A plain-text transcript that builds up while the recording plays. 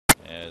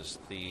as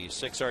the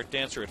 6 Art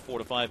Dancer at 4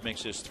 to 5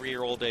 makes his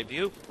 3-year-old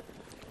debut.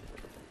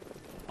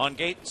 On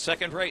gate,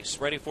 second race,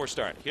 ready for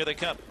start. Here they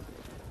come.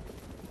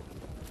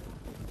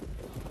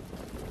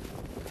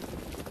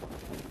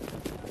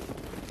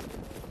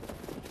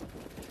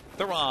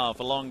 They're off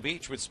a Long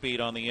Beach with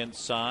speed on the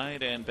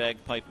inside, and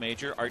Bagpipe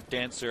Major, Art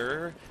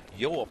Dancer,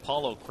 Yo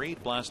Apollo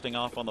Creed blasting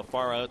off on the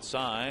far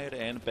outside,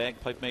 and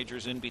Bagpipe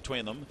Major's in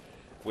between them,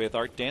 with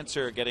Art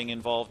Dancer getting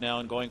involved now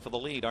and going for the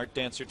lead. Art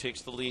Dancer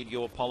takes the lead,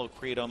 Yo Apollo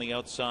Creed on the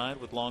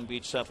outside, with Long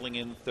Beach settling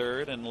in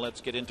third, and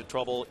Let's Get Into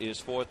Trouble is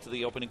fourth to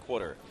the opening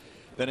quarter.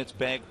 Then it's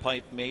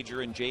Bagpipe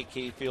Major and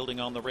J.K. Fielding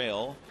on the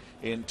rail.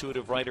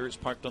 Intuitive Riders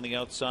parked on the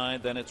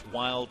outside. Then it's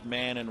Wild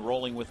Man and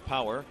Rolling with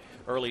Power.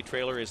 Early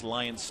trailer is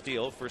Lion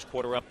Steel. First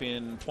quarter up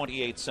in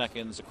 28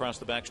 seconds across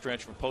the backstretch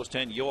from post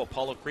 10. Yo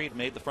Apollo Creed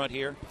made the front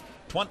here.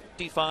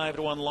 25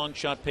 to 1 long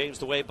shot paves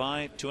the way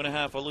by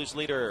 2.5 a loose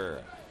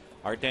leader.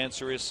 Art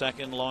Dancer is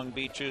second. Long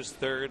Beach is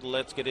third.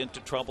 Let's Get Into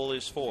Trouble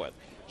is fourth.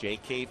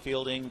 J.K.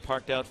 Fielding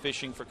parked out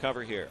fishing for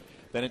cover here.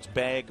 Then it's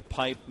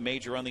Bagpipe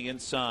Major on the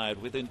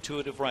inside with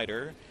Intuitive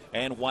Rider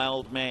and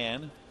Wild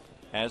Man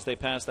as they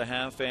pass the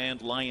half,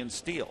 and Lion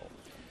Steel.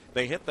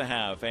 They hit the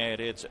half, and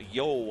it's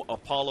Yo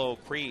Apollo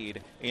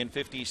Creed in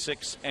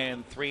 56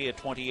 and 3 at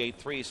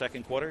 28-3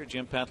 second quarter.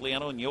 Jim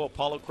Patliano and Yo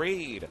Apollo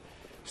Creed.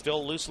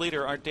 Still loose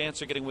leader, Art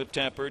Dancer getting whip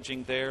tap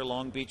urging there.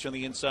 Long Beach on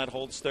the inside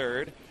holds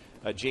third.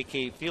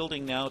 J.K.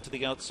 Fielding now to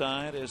the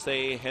outside as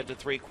they head to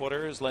 3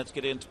 quarters. Let's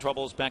Get Into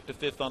Troubles back to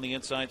fifth on the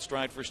inside,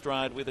 stride for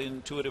stride with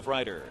Intuitive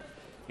Rider.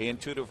 The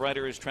Intuitive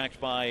Rider is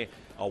tracked by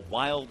a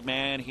Wild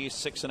Man. He's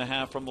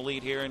 6.5 from the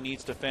lead here and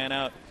needs to fan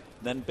out.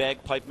 Then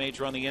Bagpipe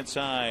Major on the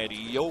inside.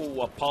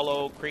 Yo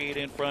Apollo Creed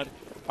in front.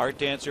 Art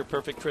Dancer,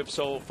 perfect trip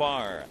so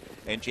far.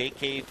 And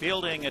J.K.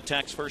 Fielding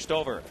attacks first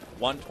over.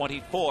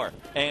 124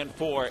 and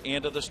 4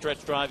 into the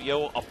stretch drive.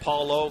 Yo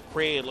Apollo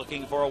Creed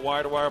looking for a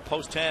wire-to-wire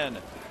post 10.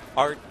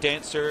 Art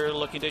Dancer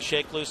looking to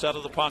shake loose out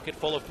of the pocket,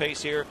 full of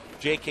pace here.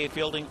 J.K.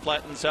 Fielding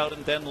flattens out,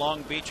 and then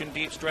Long Beach in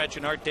deep stretch,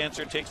 and Art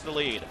Dancer takes the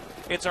lead.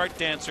 It's Art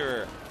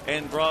Dancer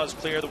and draws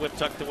clear, the whip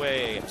tucked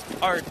away.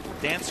 Art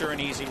Dancer an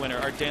easy winner.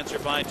 Art Dancer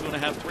by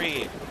 2.5,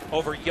 3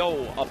 over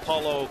Yo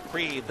Apollo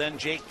Creed. Then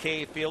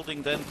J.K.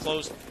 Fielding, then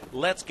close.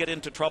 Let's Get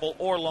Into Trouble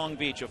or Long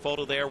Beach. A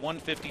photo there,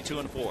 152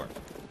 and 4.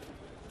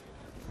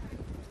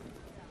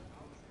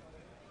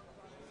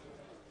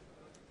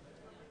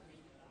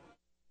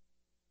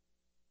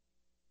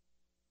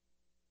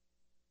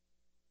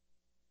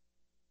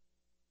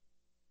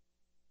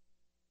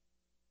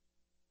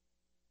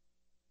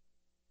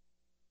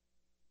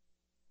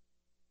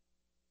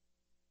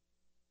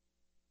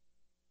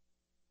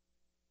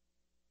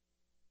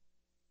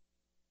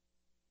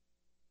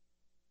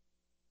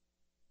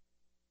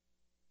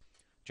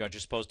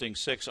 Judges posting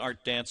 6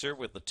 Art Dancer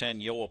with the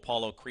 10 Yo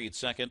Apollo Creed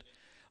second,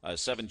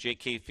 7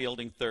 J.K.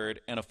 Fielding third,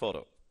 and a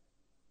photo.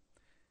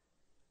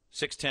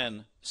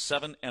 6-10,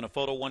 7 and a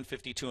photo,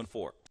 152 and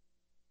 4.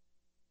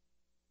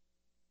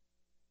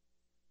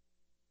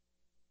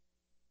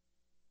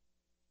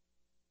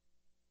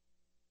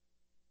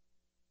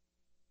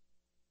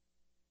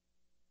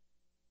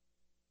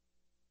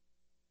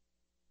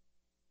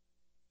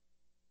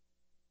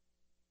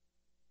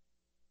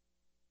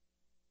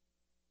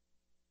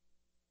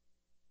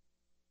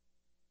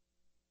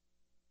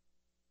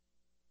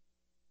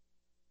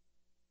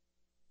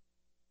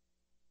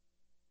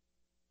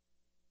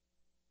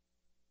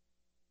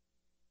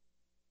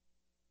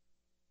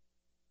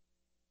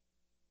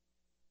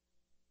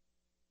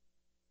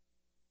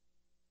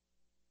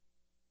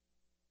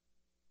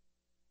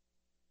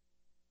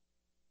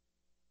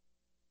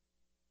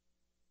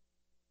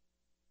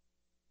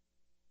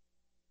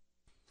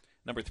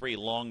 Number 3,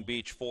 Long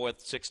Beach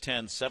fourth,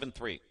 6-10,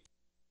 7-3.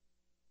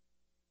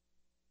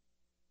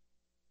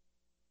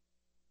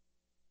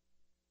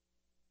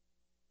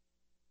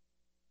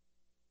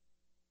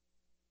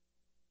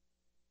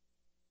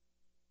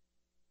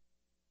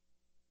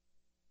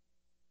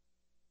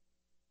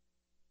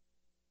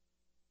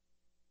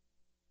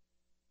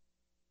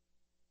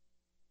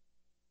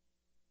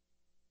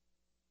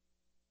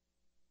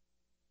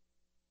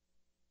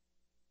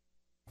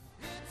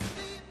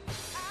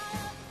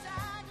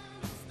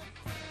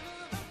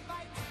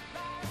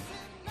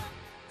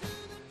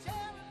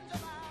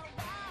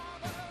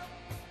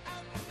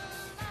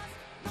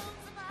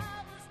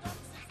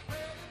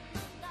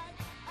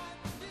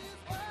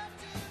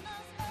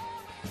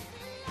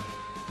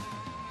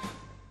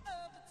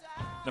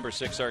 Number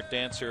 6, Art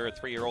Dancer, a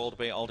 3-year-old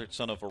Bay-altered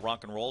son of a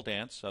rock and roll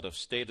dance out of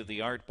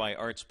State-of-the-Art by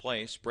Arts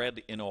Place,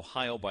 bred in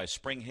Ohio by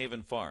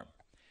Springhaven Farm.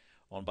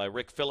 Owned by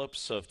Rick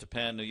Phillips of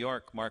Tappan, New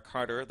York, Mark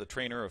Harder, the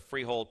trainer of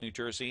Freehold, New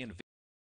Jersey, and